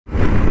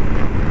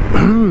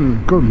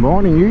Good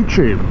morning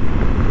YouTube,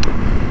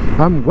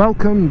 and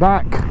welcome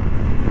back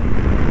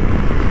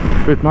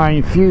with my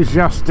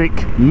enthusiastic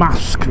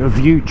mask of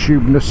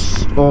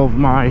YouTubeness of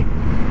my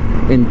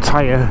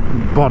entire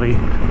body.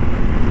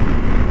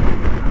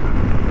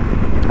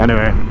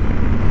 Anyway,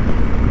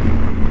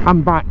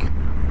 I'm back.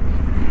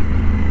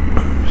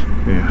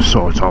 Yeah,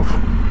 sort of.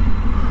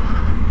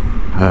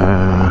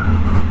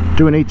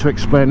 Do I need to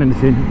explain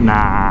anything?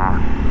 Nah.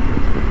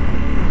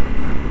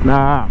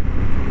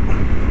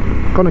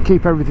 Gonna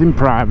keep everything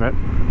private.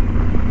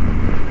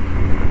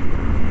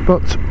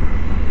 But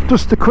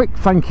just a quick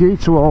thank you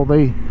to all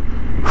the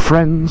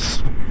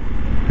friends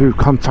who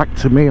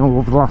contacted me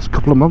over the last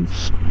couple of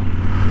months.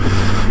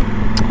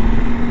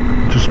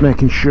 Just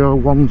making sure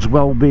one's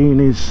well-being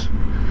is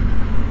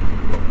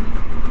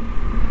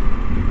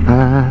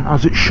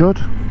as it should.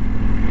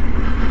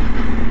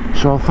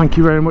 So thank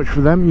you very much for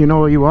them. You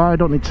know who you are. I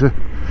don't need to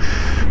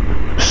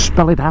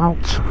spell it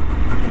out.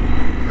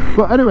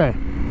 But anyway,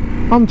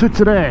 on to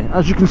today.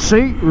 As you can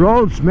see,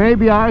 roads may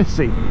be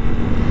icy.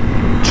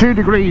 2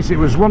 degrees, it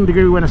was 1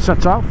 degree when I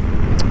set off.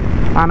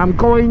 And I'm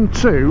going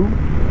to,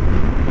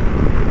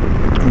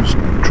 let's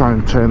try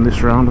and turn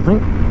this around, I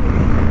think.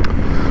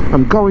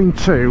 I'm going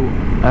to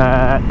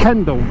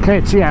Kendal,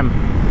 KTM.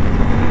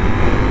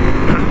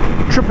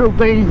 Triple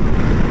D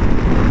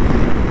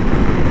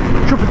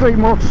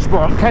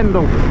Motorsport,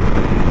 Kendal.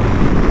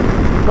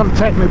 Got to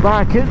take my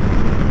bike in.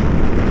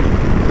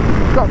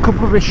 Got a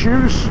couple of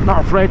issues,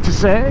 not afraid to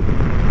say.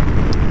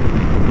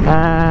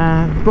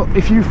 But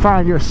if you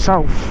find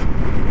yourself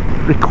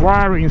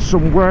requiring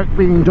some work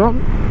being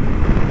done,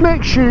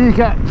 make sure you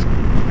get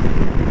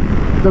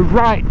the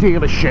right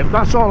dealership.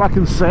 That's all I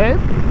can say.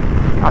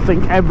 I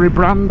think every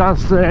brand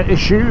has their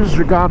issues,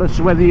 regardless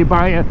of whether you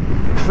buy a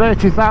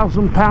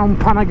 £30,000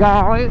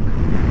 Panigale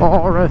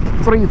or a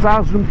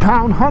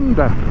 £3,000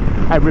 Honda.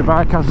 Every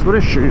bike has their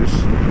issues.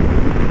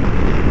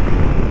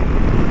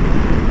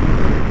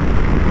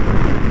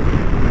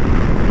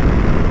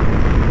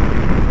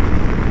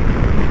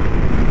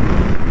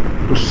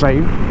 Just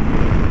saying.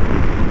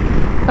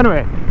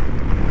 Anyway,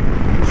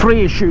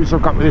 3 issues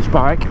I've got with this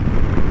bike.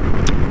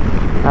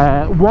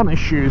 One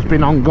issue has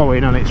been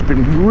ongoing and it's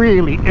been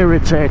really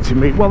irritating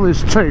me. Well,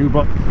 there's 2,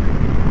 but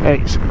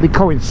they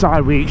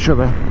coincide with each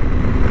other.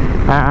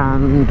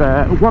 And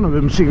one of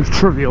them seems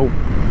trivial,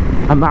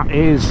 and that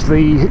is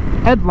the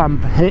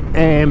headlamp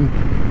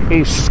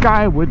is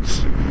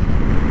skywards.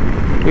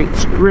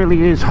 It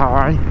really is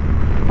high,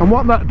 and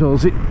what that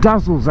does, it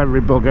dazzles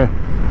every bugger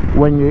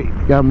when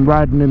you're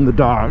riding in the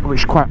dark,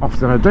 which quite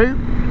often I do,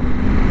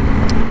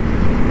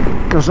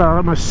 because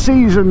I'm a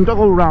seasoned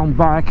all-round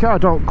biker. I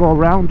don't go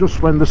around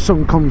just when the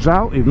sun comes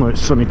out, even though it's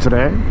sunny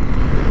today.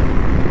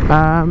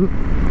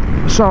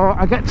 So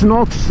I get to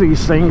notice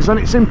these things, and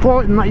it's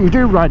important that you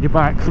do ride your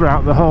bike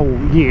throughout the whole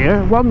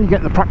year. One, you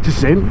get the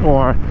practice in,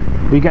 or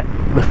you get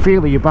the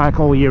feel of your bike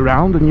all year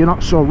round, and you're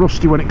not so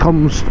rusty when it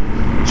comes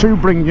to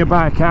bringing your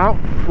bike out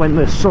when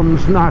the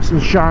sun's nice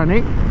and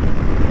shiny.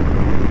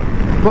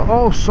 But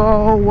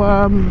also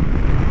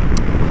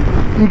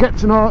you get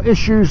to know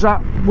issues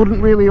that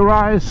wouldn't really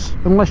arise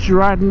unless you're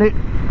riding it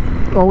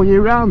all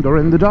year round or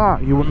in the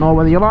dark. You wouldn't know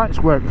whether your lights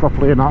work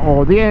properly or not,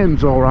 or the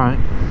aim's alright.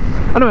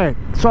 Anyway,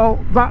 so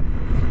that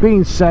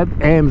being said,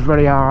 aim's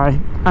very high,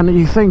 and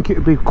you think it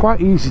would be quite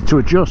easy to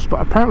adjust,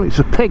 but apparently it's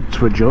a pig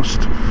to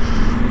adjust,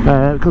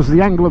 because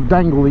the angle of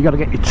dangle, you got to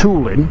get your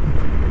tool in.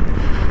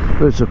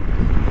 There's a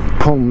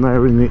pun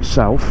there in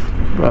itself,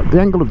 but the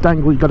angle of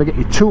dangle, you got to get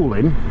your tool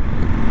in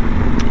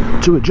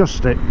to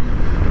adjust it.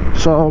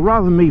 So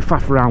rather than me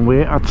faff around with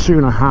it, I'd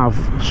sooner have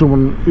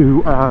someone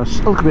who has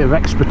a little bit of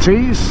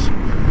expertise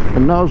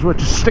and knows where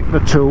to stick the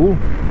tool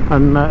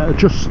and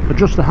adjust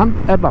the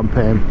headlamp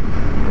aim.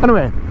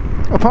 Anyway,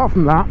 apart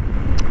from that,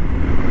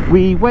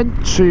 we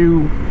went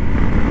to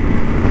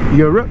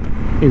Europe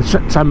in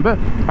September,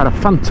 had a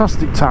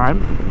fantastic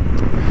time,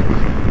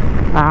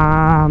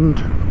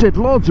 and did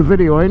loads of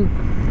videoing,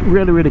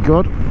 really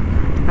good.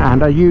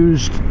 And I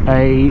used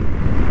a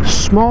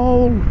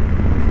small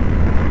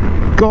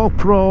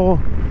GoPro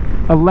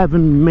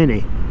 11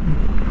 Mini,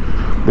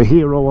 the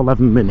Hero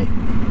 11 Mini.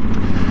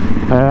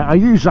 I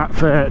use that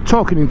for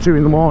talking into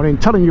in the morning,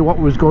 telling you what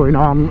was going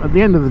on, at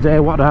the end of the day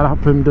what had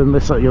happened and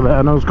this, that, and the other,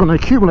 and I was going to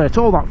accumulate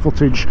all that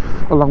footage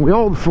along with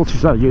all the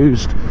footage I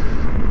used.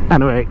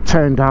 Anyway, it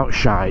turned out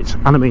shite,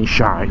 and I mean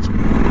shite.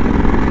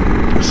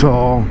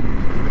 So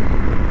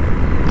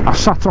I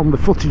sat on the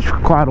footage for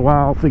quite a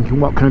while thinking,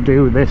 what can I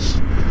do with this?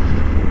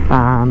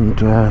 And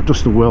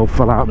just the world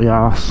fell out of my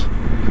arse,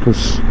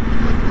 because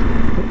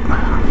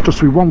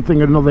just with one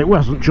thing or another, it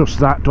wasn't just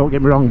that, don't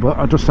get me wrong, but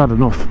I just had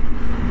enough.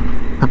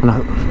 And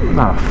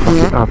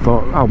I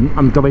thought,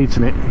 I'm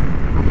deleting it.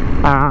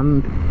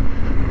 And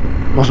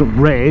it wasn't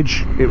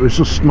rage, it was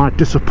just my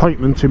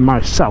disappointment in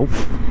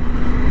myself,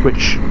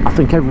 which I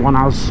think everyone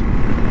has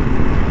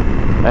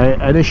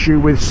an issue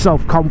with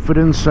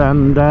self-confidence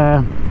and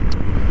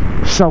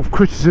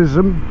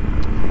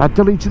self-criticism. I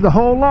deleted the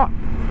whole lot.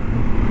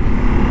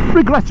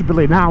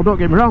 Regrettably now, don't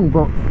get me wrong,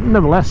 but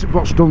nevertheless,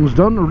 what's done's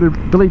done.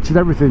 I deleted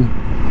everything,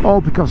 all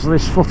because of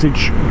this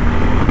footage.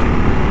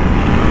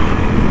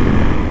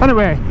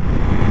 Anyway,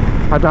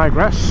 I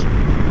digress.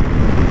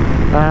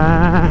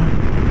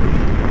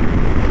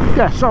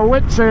 Yeah, so I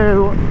went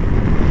to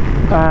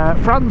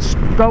France,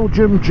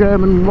 Belgium,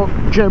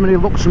 Germany,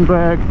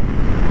 Luxembourg,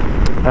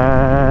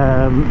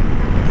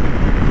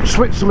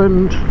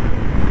 Switzerland,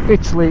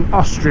 Italy,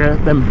 Austria,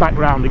 then back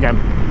round again,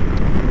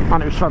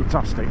 and it was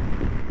fantastic.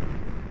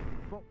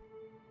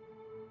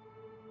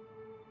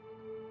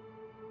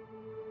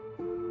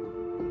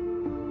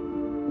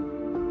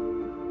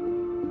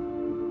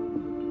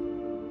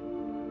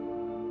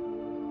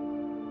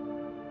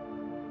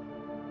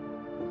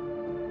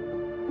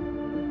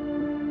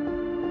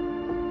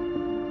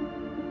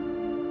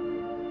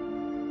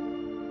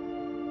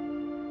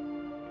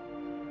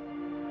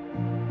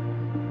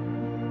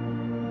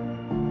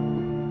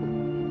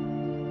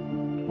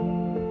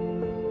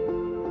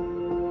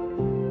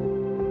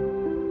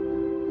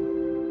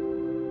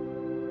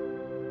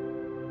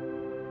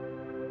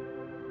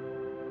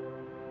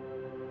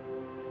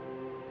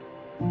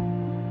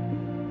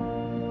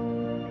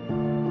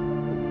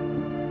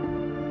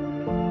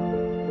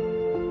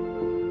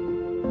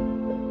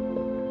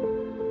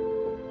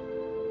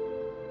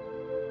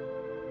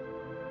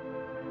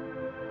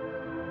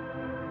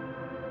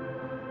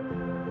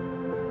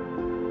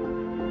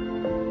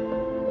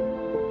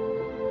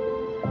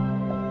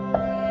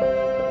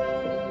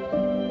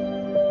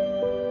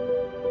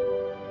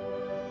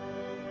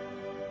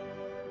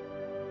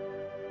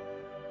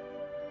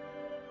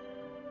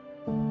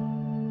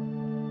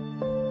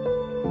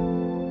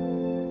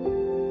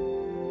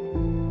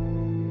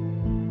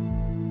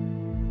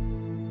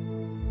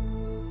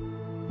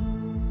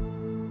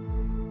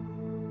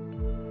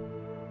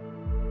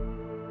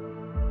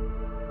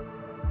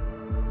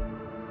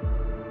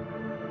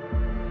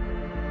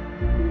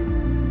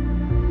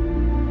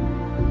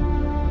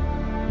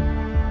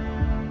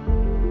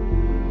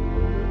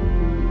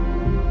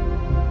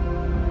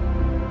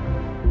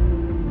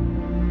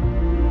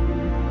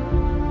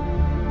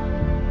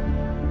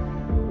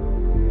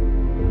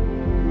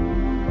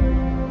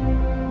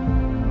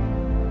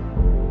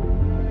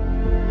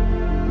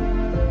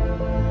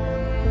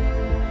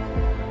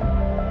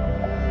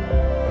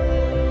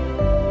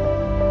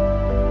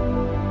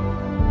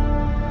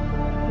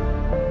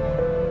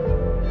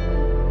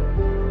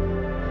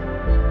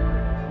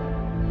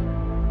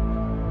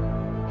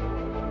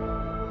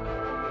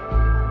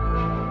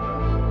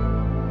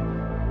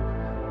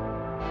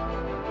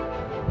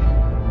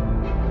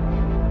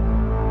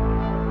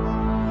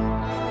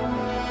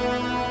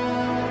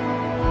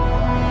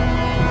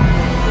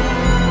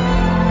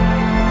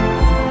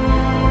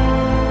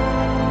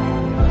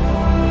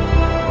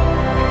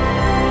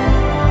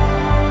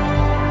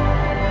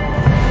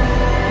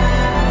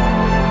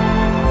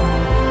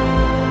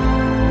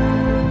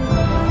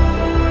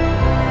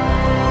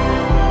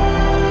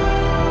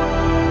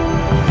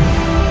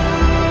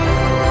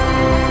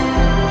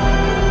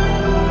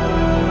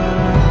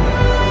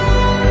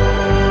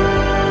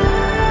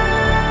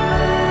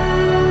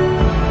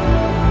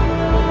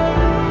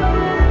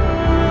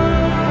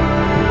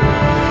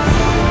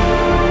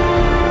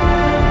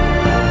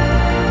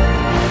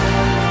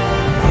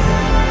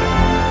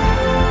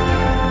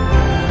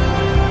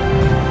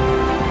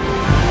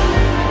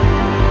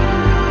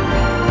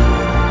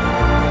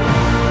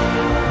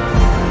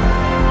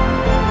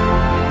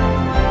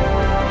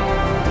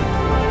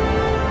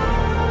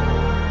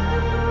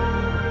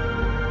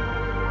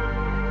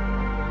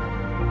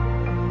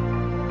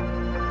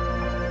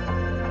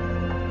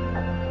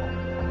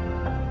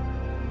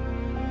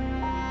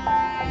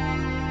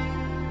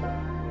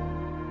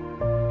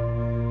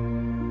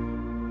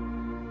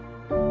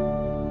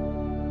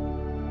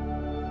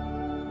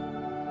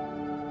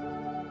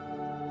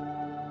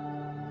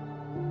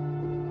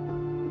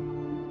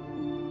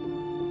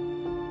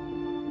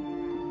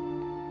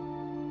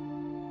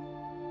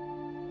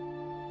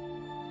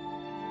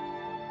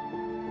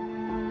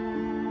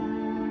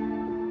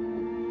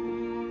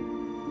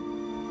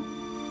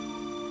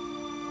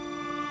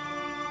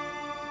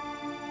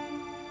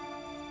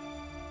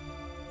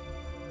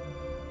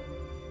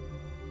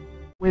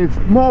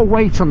 With more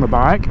weight on the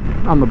bike,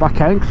 on the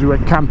back end, because we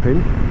went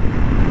camping,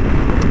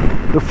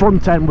 the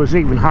front end was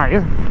even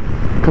higher,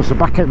 because the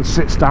back end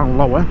sits down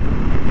lower,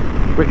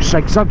 which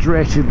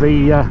exaggerated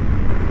the,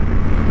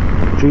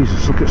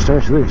 Jesus, look at the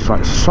state of this, it's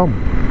like sun.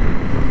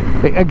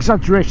 It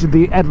exaggerated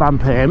the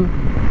headlamp aim,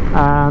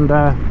 and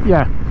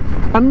yeah,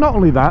 and not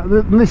only that,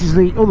 and this is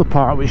the other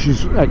part which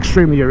is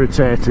extremely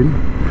irritating,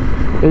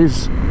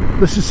 is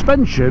the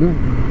suspension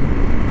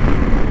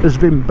has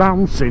been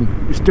bouncing.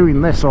 It's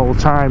doing this all the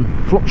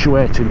time,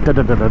 fluctuating, like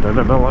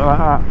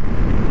that,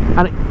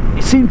 and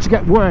it seemed to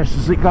get worse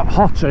as it got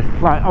hotter.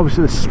 Like,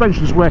 obviously the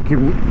suspension's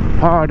working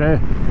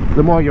harder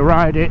the more you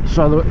ride it,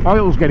 so the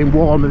oil's getting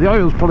warmer, the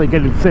oil's probably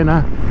getting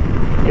thinner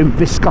in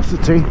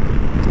viscosity,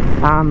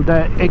 and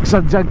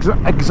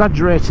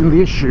exaggerating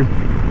the issue.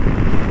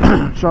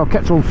 So I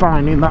kept on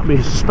finding that my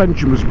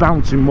suspension was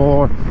bouncing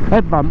more,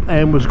 headlamp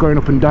aim was going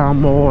up and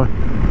down more,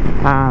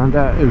 and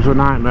it was a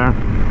nightmare.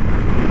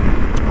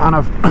 And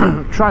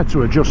I've tried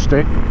to adjust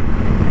it.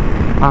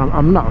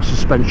 I'm not a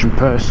suspension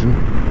person.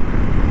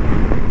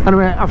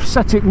 Anyway, I've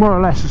set it more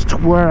or less as to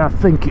where I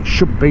think it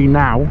should be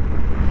now,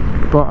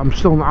 but I'm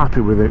still not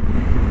happy with it,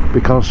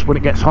 because when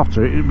it gets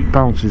hotter it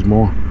bounces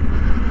more.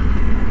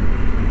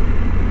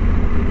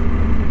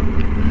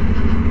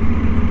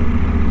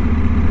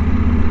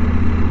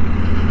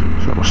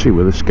 So we'll see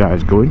where this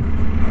guy's going.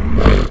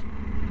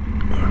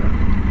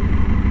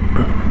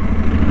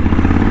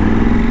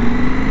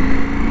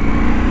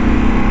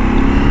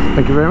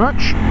 Thank you very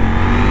much.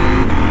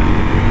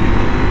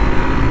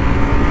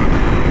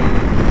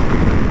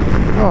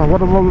 Oh,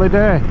 what a lovely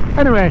day.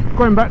 Anyway,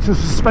 going back to the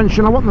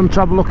suspension, I want them to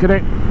have a look at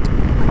it.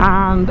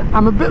 And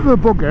I'm a bit of a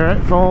bugger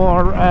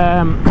for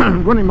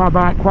running my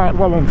bike quite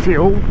low on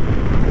fuel.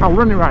 I'll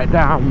run it right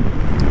down,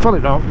 fill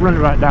it up, run it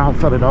right down,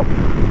 fill it up.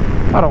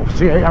 I don't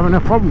see it having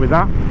a problem with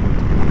that.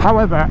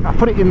 However, I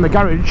put it in the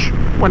garage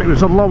when it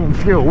was low on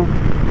fuel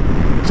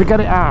to get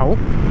it out.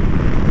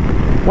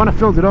 When I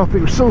filled it up,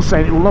 it was still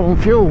saying it was low on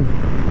fuel.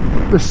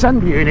 The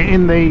send unit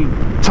in the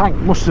tank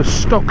must have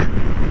stuck,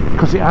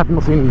 because it had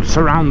nothing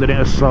surrounding it,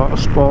 I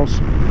suppose.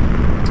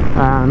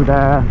 And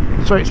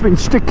so it's been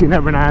sticking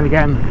every now and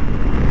again.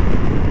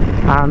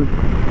 And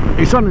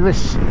it's only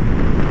this,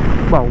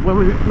 well,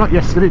 not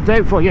yesterday, the day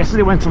before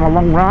yesterday, went on a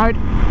long ride.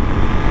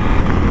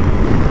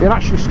 It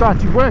actually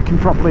started working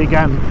properly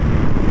again.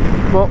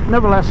 But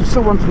nevertheless, I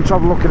still want them to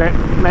have a look at it,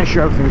 make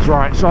sure everything's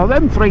right. So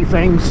them three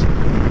things,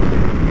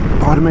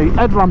 pardon me,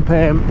 headlamp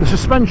aim, the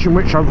suspension,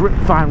 which I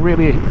find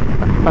really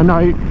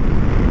annoying,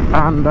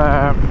 and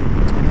the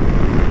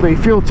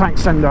fuel tank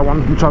sender I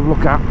want them to have a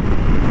look at.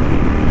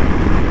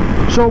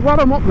 So while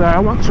I'm up there, I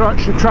want to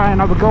actually try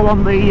and have a go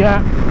on the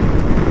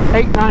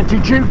 890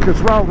 Duke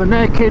as well, the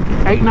naked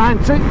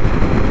 890.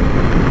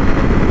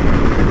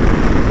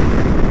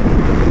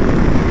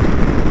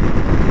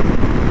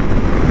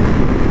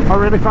 I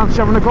really fancy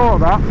having a go at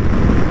that,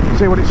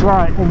 see what it's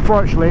like.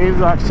 Unfortunately,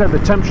 like I said, the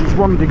temperature's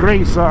 1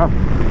 degree, so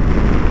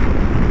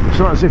it's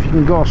not as if you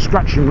can go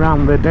scratching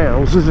around the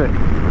Dales, is it?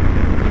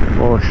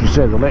 Or I should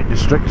say the Lake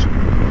District.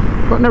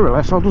 But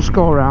nevertheless, I'll just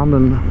go around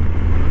and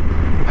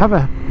have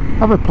a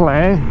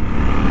play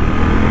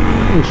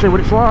and see what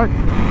it's like.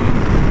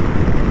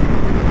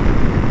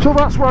 So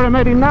that's where I'm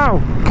heading now,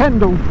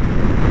 Kendal,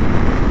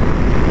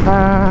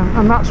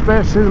 and that's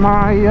basically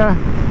my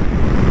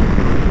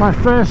my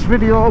first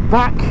video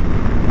back.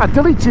 I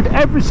deleted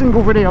every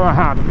single video I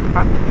had,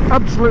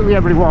 absolutely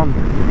every one.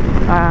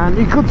 And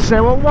you could say,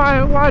 well,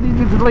 why did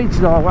you delete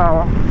it all?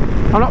 Well,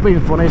 I'm not being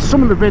funny.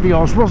 Some of the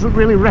videos wasn't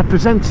really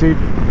represented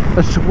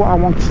as to what I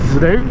wanted to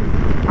do,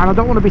 and I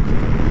don't want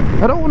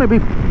to be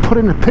put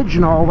in a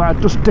pigeonhole that I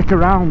just dick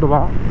around a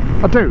lot.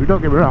 I do,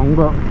 don't get me wrong,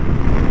 but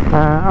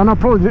and I'll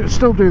probably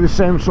still do the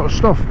same sort of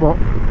stuff, but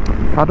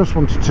I just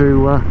wanted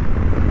to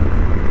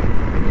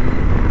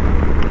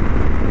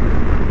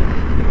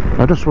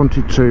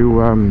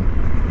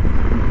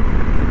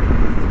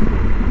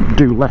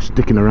do less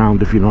dicking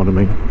around, if you know what I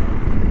mean.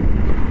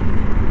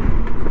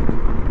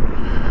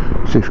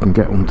 See if we can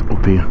get one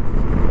up here.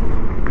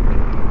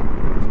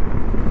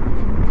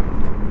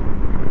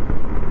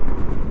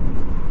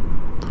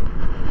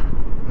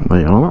 There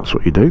you are, that's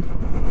what you do.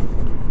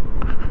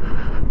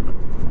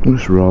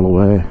 Just roll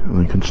away and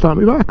then you can start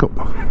me back up.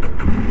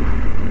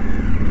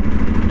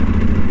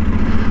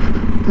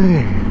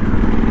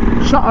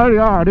 It's not very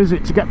hard, is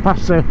it, to get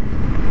past a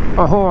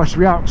horse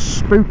without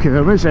spooking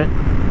them, is it?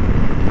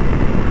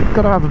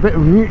 Got to have a bit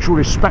of mutual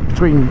respect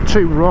between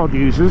two road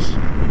users,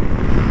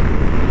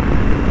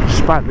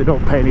 despite they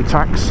don't pay any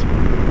tax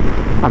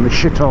and they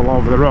shit all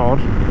over the road.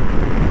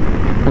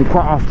 And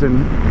quite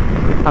often,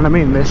 and I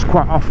mean this,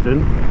 quite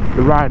often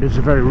the riders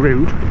are very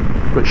rude,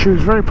 but she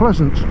was very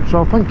pleasant,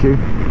 so thank you.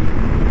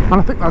 And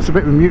I think that's a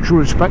bit of mutual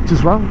respect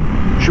as well.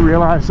 She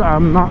realised that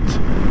I'm not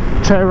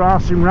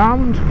tear-arsing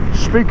round,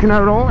 spooking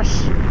her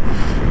horse,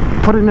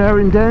 putting her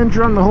in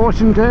danger and the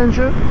horse in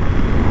danger.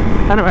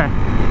 Anyway,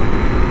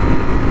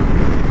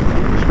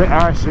 it's a bit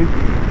icy.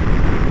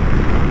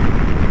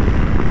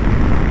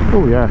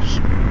 Oh yes,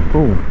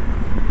 oh,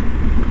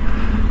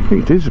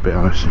 it is a bit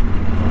icy.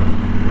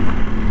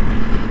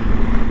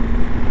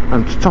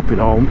 And to top it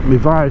all, my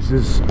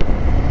visor's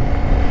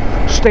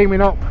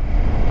steaming up,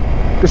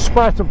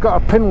 despite I've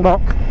got a pin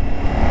lock.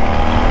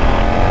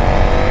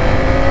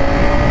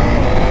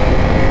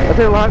 I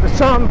do like the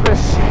sound of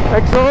this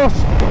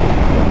exhaust.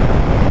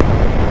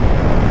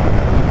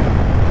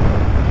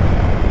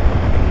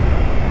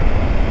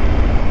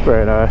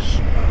 Very nice.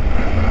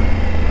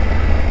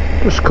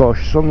 Just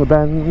cautious on the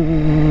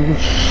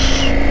bends.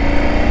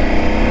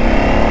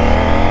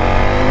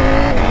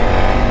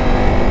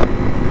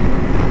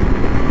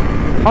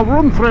 I'll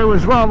run through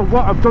as well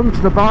what I've done to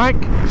the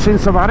bike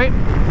since I've had it.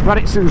 I've had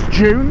it since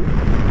June.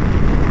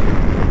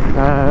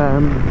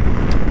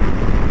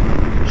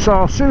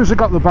 So as soon as I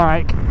got the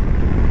bike,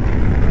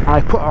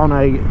 I put on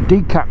a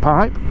decap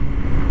pipe,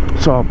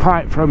 So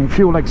pipe from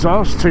fuel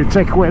exhaust to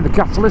take away the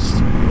catalyst,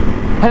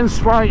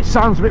 hence why it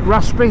sounds a bit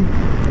raspy.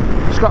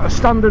 It's got a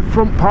standard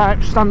front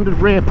pipe, standard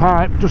rear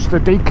pipe, just a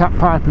decap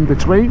pipe in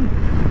between,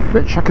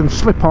 which I can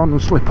slip on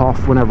and slip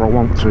off whenever I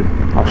want to.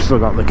 I've still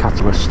got the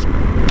catalyst.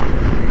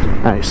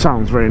 It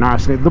sounds very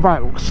nice, and the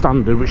bike looks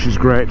standard, which is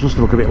great, just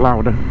to look a bit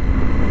louder.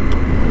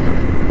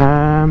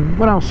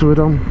 What else have we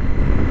done?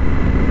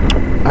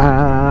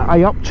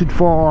 I opted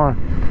for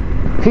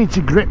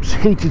heated grips,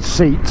 heated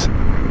seat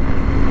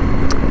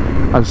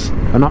as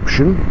an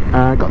option.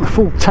 Got the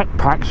full tech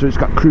pack, so it's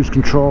got cruise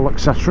control,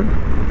 etc.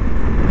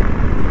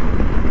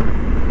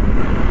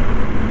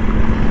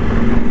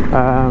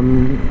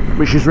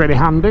 Which is really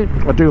handy.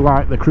 I do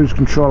like the cruise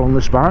control on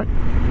this bike.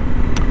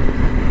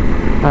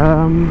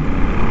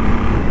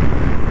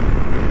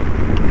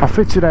 I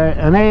fitted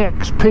an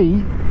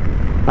AXP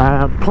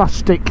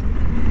plastic,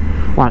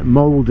 like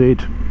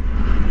moulded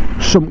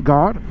sump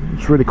guard.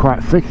 It's really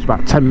quite thick, it's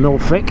about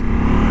 10mm thick,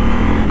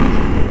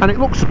 and it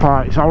looks the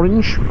part. It's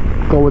orange,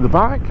 go with the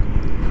bike.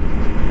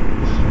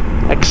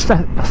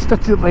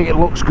 Aesthetically it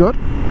looks good,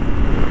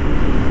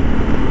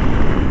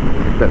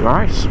 bit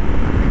nice,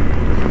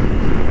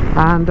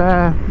 and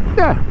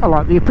yeah, I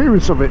like the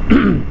appearance of it.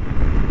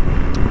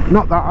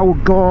 Not that I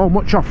would go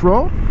much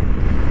off-road,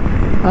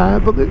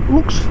 but the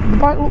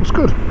bike looks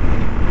good.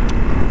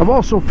 I've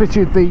also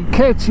fitted the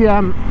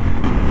KTM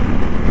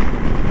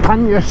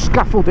pannier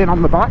scaffolding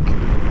on the back,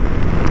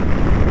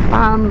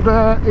 and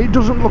it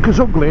doesn't look as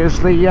ugly as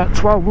the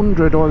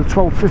 1200 or the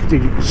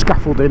 1250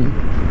 scaffolding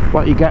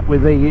what you get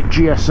with the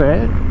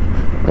GSA.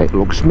 It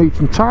looks neat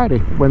and tidy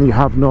when you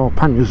have no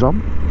panniers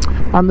on.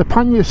 And the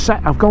pannier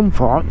set I've gone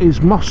for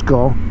is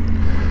Moscow,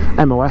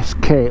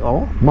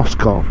 M-O-S-K-O,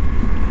 Moscow.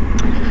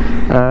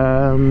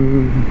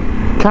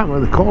 Can't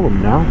really call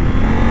them now.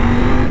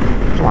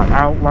 It's like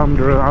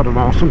Outlander, I don't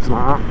know, something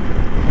like that.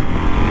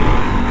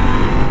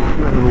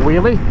 A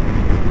wheelie,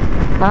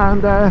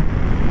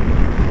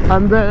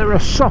 and they're a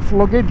soft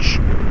luggage,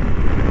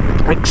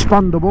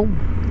 expandable,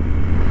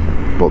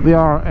 but they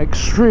are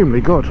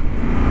extremely good.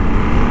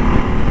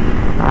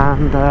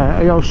 And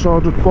I also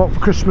just bought for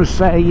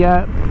Christmas a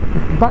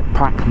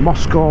backpack,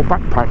 Moscow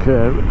backpack,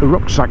 a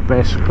rucksack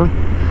basically,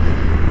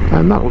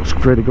 and that looks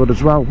pretty good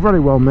as well. Very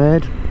well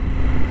made. A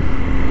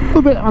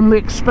little bit on the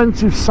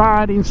expensive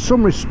side in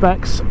some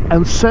respects,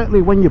 and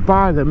certainly when you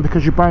buy them,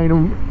 because you're buying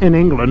them in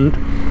England,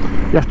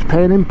 you have to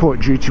pay an import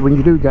duty when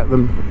you do get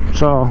them,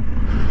 so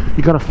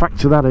you've got to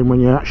factor that in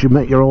when you actually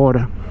make your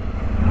order.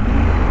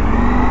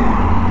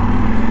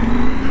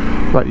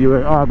 But you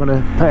are going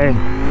to pay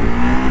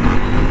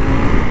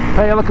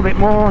a little bit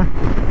more,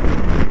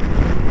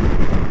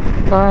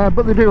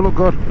 but they do look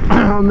good.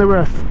 And they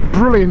were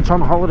brilliant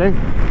on holiday,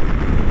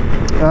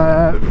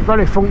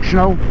 very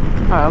functional,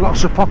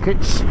 lots of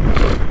pockets,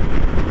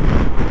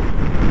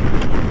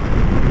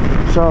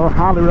 so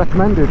highly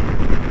recommended.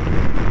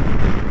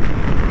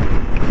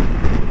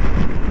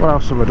 What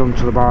else have I done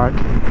to the bike?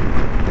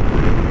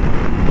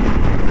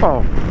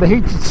 Oh, the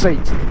heated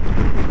seat.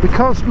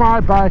 Because my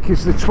bike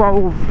is the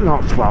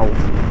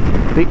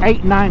the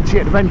 890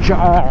 Adventure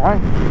R,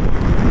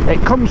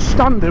 it comes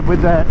standard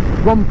with a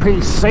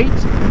one-piece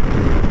seat,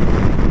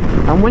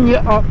 and when you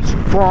opt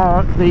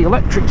for the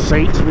electric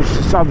seat, which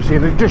is obviously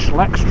an additional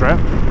extra,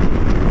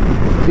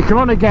 you can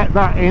only get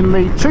that in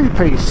the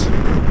two-piece.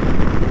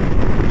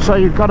 So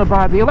you've got to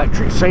buy the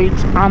electric seat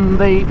and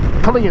the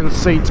pillion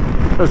seat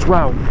as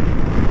well.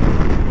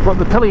 But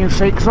the pillion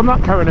seat, because I'm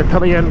not carrying a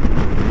pillion,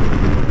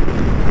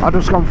 I've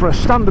just gone for a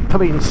standard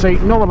pillion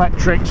seat, no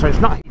electric, so it's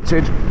not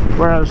heated,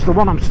 whereas the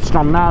one I'm sitting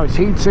on now is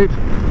heated,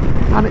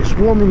 and it's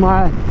warming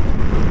my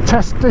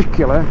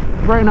testicular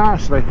very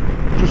nicely,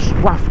 just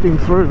wafting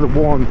through the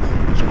warmth.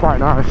 It's quite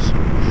nice.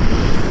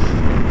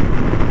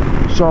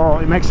 So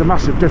it makes a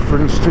massive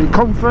difference to your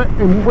comfort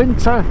in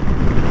winter.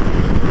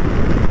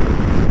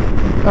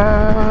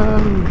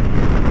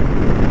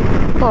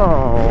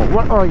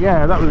 Oh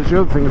yeah, that was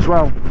the other thing as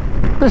well.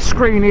 This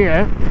screen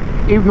here,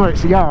 even though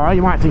it's the R,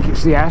 you might think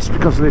it's the S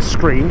because of this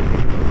screen.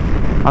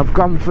 I've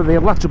gone for the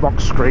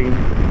letterbox screen,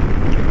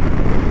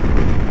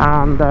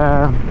 and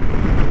to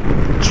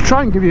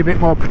try and give you a bit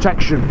more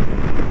protection.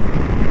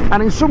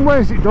 And in some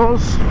ways it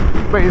does,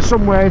 but in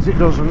some ways it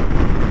doesn't,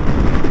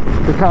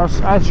 because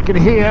as you can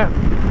hear,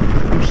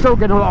 I'm still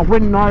getting a lot of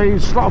wind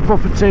noise, a lot of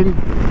buffeting.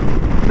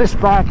 This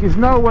bike is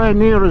nowhere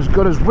near as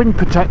good as wind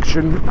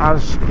protection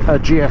as a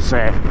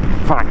GSA,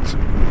 fact,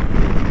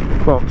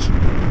 but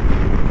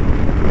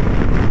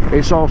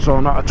it's also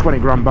not a 20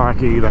 grand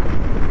bike either.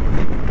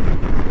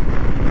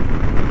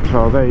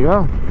 So there you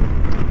go.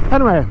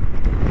 Anyway,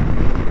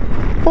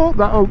 hope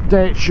that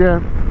updates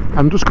you.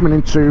 I'm just coming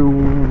into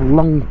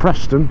Long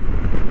Preston,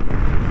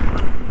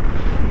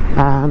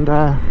 and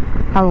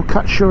I will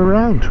catch you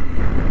around.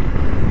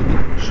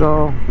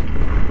 So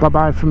bye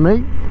bye from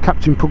me,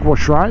 Captain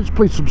Pugwash Rides.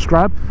 Please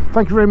subscribe.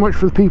 Thank you very much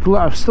for the people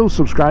that have still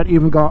subscribed.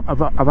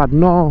 I've had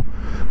no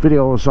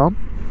videos on.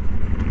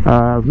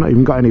 I've not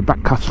even got any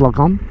back catalogue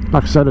on.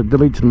 Like I said, I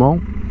deleted them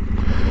all.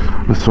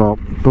 I thought,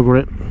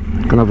 bugger it,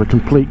 gonna have a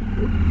complete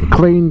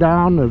clean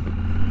down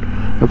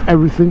of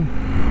everything.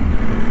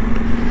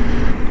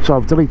 So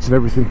I've deleted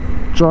everything.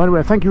 So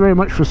anyway, thank you very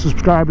much for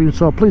subscribing.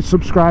 So please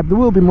subscribe. There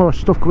will be more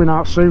stuff coming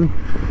out soon.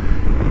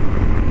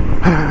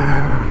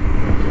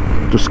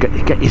 Just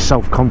get your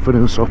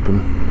self-confidence up,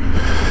 and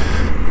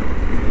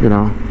you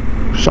know,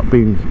 stop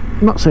being,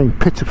 I'm not saying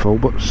pitiful,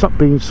 but stop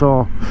being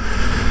so,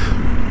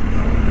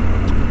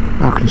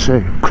 how can I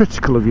say,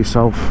 critical of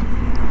yourself.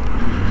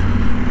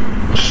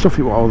 Stuff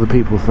it what other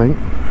people think.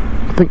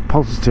 Think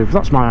positive.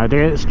 That's my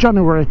idea. It's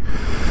January,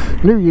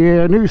 new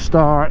year, new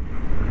start,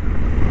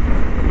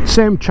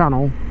 same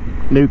channel,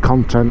 new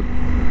content.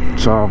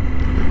 So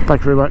thank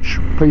you very much.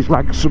 Please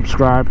like,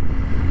 subscribe,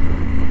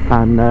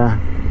 and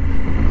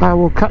I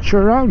will catch you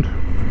around.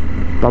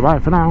 Bye bye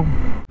for now.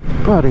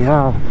 Bloody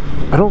hell,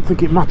 I don't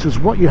think it matters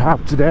what you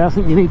have today. I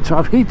think you need to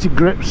have heated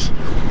grips,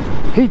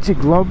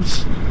 heated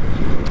gloves,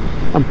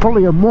 and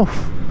probably a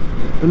muff.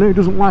 And who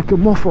doesn't like a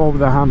muff over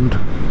the hand?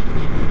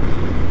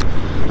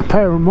 A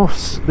pair of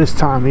muffs this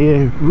time of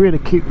year really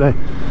keep the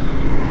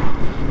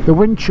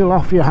wind chill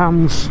off your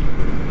hands.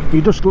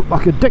 You just look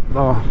like a dick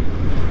though,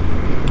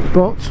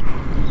 but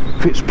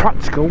if it's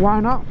practical,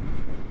 why not?